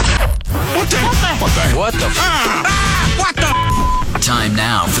What the? Time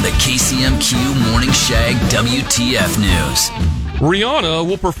now for the KCMQ Morning Shag WTF News. Rihanna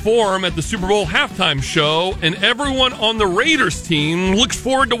will perform at the Super Bowl halftime show, and everyone on the Raiders team looks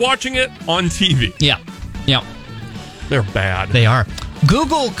forward to watching it on TV. Yeah. They're bad. They are.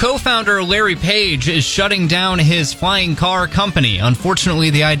 Google co-founder Larry Page is shutting down his flying car company. Unfortunately,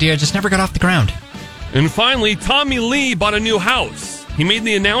 the idea just never got off the ground. And finally, Tommy Lee bought a new house. He made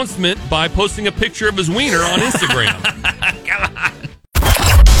the announcement by posting a picture of his wiener on Instagram. Come on.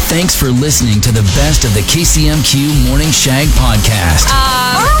 Thanks for listening to the best of the KCMQ Morning Shag podcast.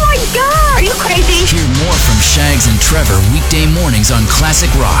 Oh my God! Are you crazy? Hear more from Shags and Trevor weekday mornings on Classic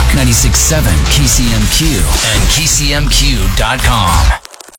Rock 96.7 KCMQ and KCMQ.com.